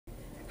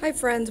Hi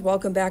friends,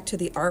 welcome back to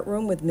the art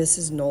room with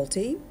Mrs.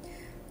 Nolte.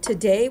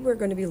 Today we're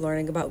going to be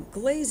learning about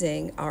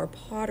glazing our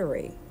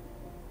pottery.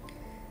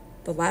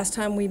 The last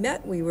time we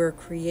met we were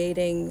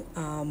creating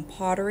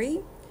pottery.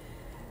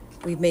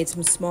 We've made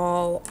some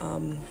small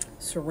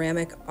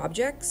ceramic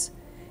objects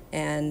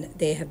and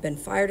they have been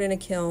fired in a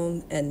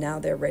kiln and now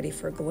they're ready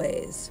for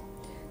glaze.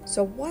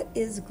 So what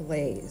is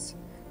glaze?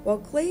 Well,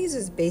 glaze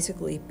is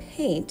basically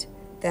paint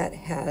that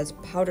has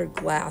powdered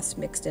glass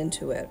mixed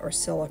into it, or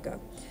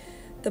silica.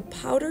 The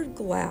powdered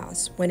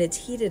glass, when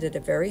it's heated at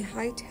a very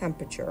high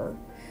temperature,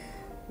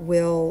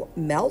 will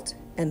melt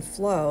and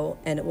flow,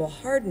 and it will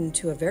harden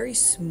to a very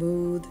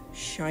smooth,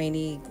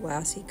 shiny,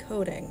 glassy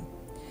coating.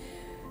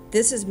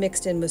 This is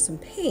mixed in with some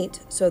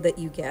paint so that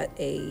you get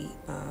a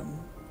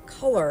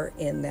color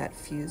in that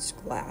fused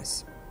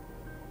glass.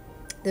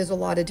 There's a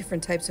lot of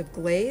different types of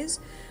glaze.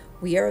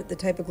 The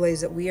type of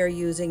glaze that we are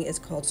using is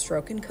called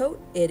stroke and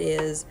coat. It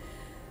is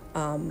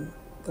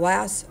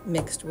glass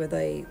mixed with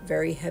a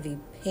very heavy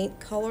paint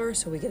color,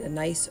 so we get a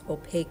nice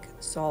opaque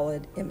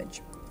solid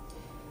image.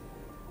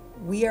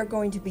 We are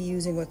going to be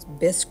using what's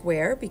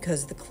bisqueware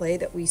because the clay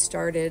that we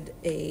started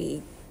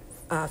a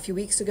few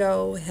weeks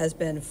ago has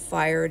been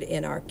fired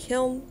in our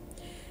kiln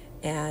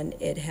and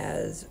it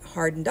has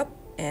hardened up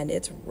and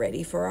it's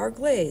ready for our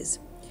glaze.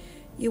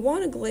 You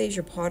want to glaze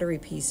your pottery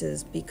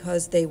pieces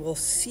because they will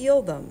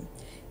seal them.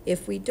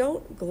 If we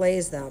don't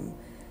glaze them,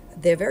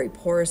 they're very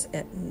porous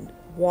and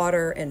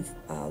water and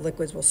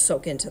liquids will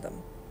soak into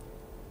them.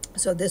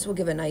 So this will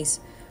give a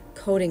nice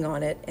coating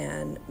on it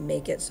and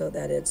make it so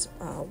that it's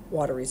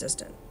water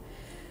resistant.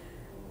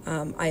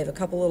 I have a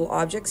couple little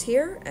objects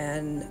here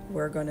and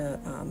we're going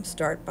to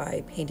start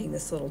by painting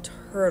this little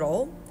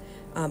turtle.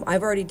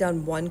 I've already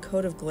done one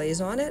coat of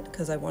glaze on it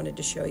because I wanted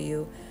to show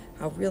you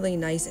how really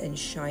nice and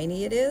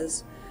shiny it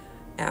is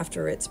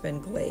after it's been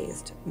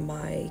glazed.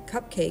 My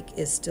cupcake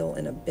is still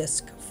in a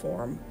bisque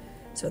form,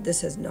 so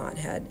this has not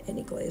had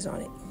any glaze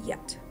on it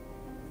yet.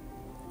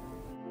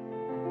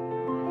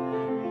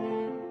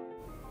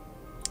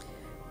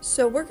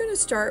 So we're going to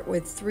start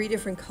with 3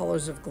 different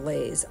colors of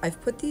glaze.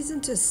 I've put these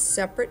into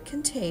separate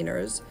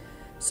containers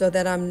so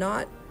that I'm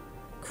not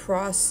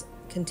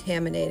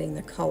cross-contaminating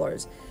the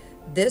colors.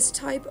 This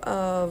type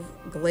of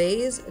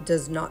glaze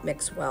does not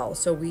mix well,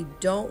 so we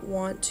don't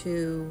want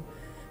to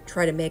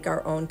try to make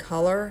our own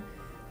color.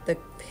 The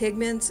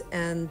pigments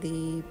and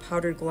the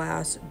powdered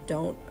glass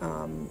don't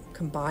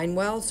combine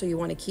well, so you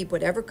want to keep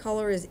whatever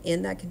color is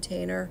in that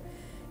container.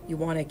 You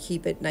want to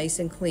keep it nice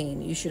and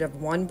clean. You should have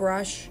one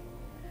brush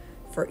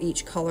for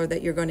each color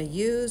that you're going to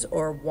use,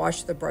 or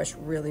wash the brush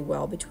really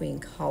well between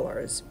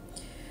colors.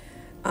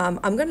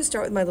 I'm going to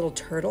start with my little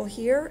turtle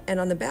here, and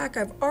on the back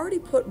I've already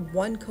put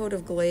one coat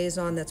of glaze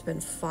on that's been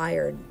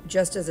fired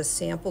just as a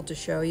sample to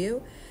show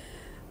you.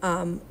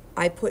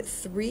 I put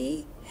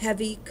 3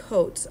 heavy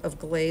coats of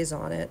glaze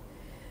on it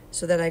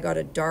so that I got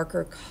a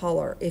darker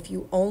color. If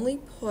you only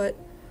put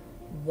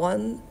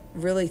one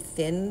really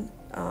thin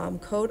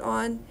coat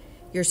on,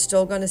 you're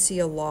still going to see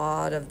a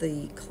lot of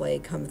the clay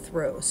come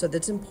through. So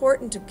that's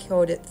important to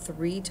coat it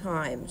 3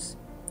 times.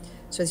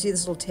 So you see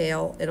this little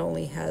tail, it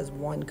only has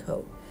 1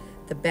 coat.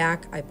 The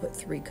back I put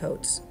 3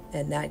 coats,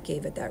 and that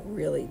gave it that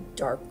really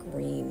dark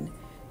green,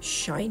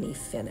 shiny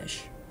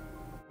finish.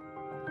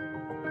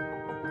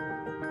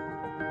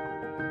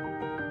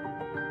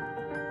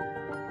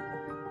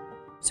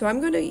 So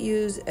I'm going to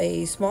use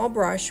a small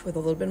brush with a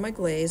little bit of my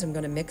glaze. I'm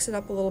going to mix it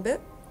up a little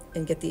bit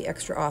and get the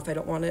extra off. I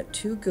don't want it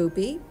too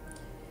goopy.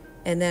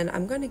 And then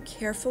I'm going to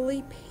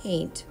carefully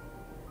paint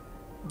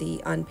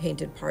the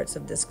unpainted parts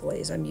of this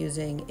glaze. I'm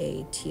using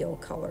a teal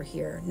color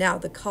here. Now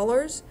the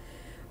colors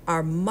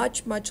are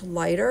much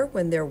lighter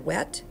when they're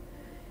wet.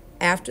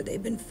 After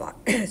they've been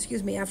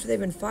after they've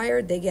been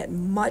fired, they get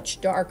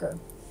much darker.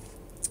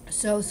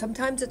 So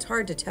sometimes it's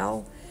hard to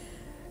tell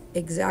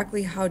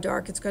exactly how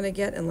dark it's going to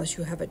get unless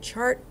you have a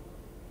chart,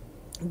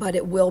 but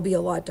it will be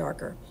a lot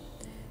darker.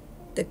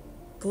 The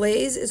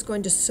glaze is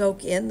going to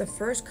soak in. The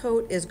first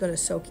coat is going to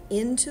soak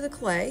into the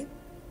clay,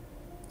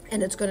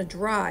 and it's going to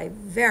dry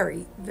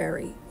very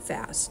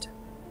fast.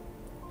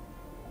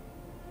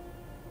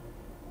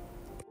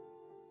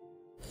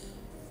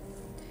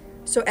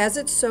 So as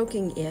it's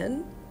soaking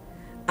in,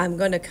 I'm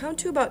going to count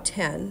to about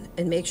 10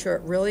 and make sure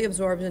it really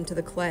absorbs into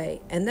the clay,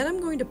 and then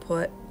I'm going to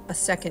put a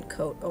second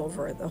coat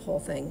over the whole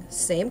thing,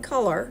 same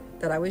color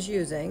that I was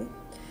using,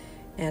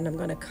 and I'm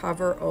going to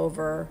cover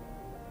over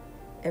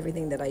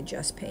everything that I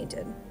just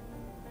painted.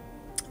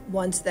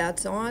 Once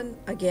that's on,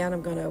 again,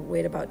 I'm going to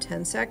wait about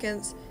 10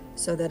 seconds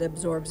so that it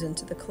absorbs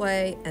into the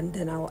clay, and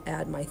then I'll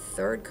add my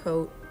third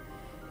coat,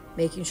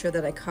 making sure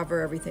that I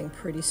cover everything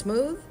pretty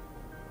smooth.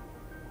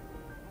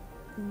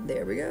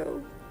 There we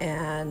go.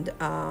 And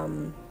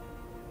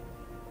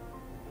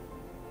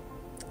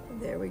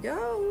there we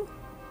go.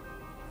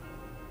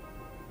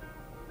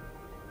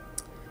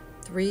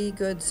 3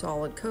 good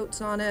solid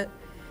coats on it,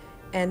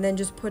 and then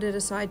just put it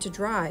aside to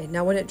dry.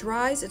 Now when it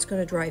dries, it's going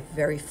to dry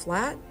very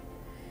flat.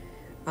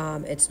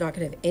 It's not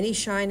going to have any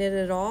shine in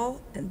it at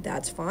all, and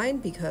that's fine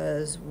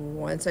because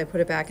once I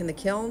put it back in the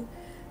kiln,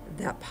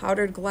 That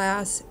powdered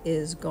glass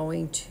is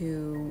going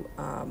to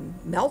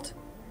melt,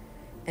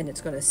 and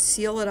it's going to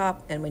seal it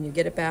up, and when you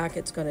get it back,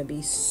 it's going to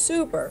be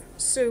super,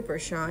 super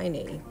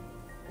shiny.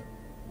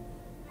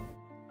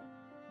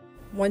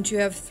 Once you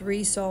have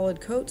 3 solid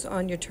coats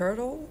on your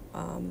turtle,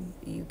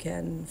 you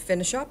can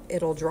finish up.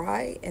 It'll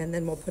dry, and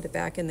then we'll put it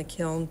back in the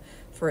kiln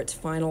for its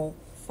final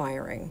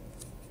firing.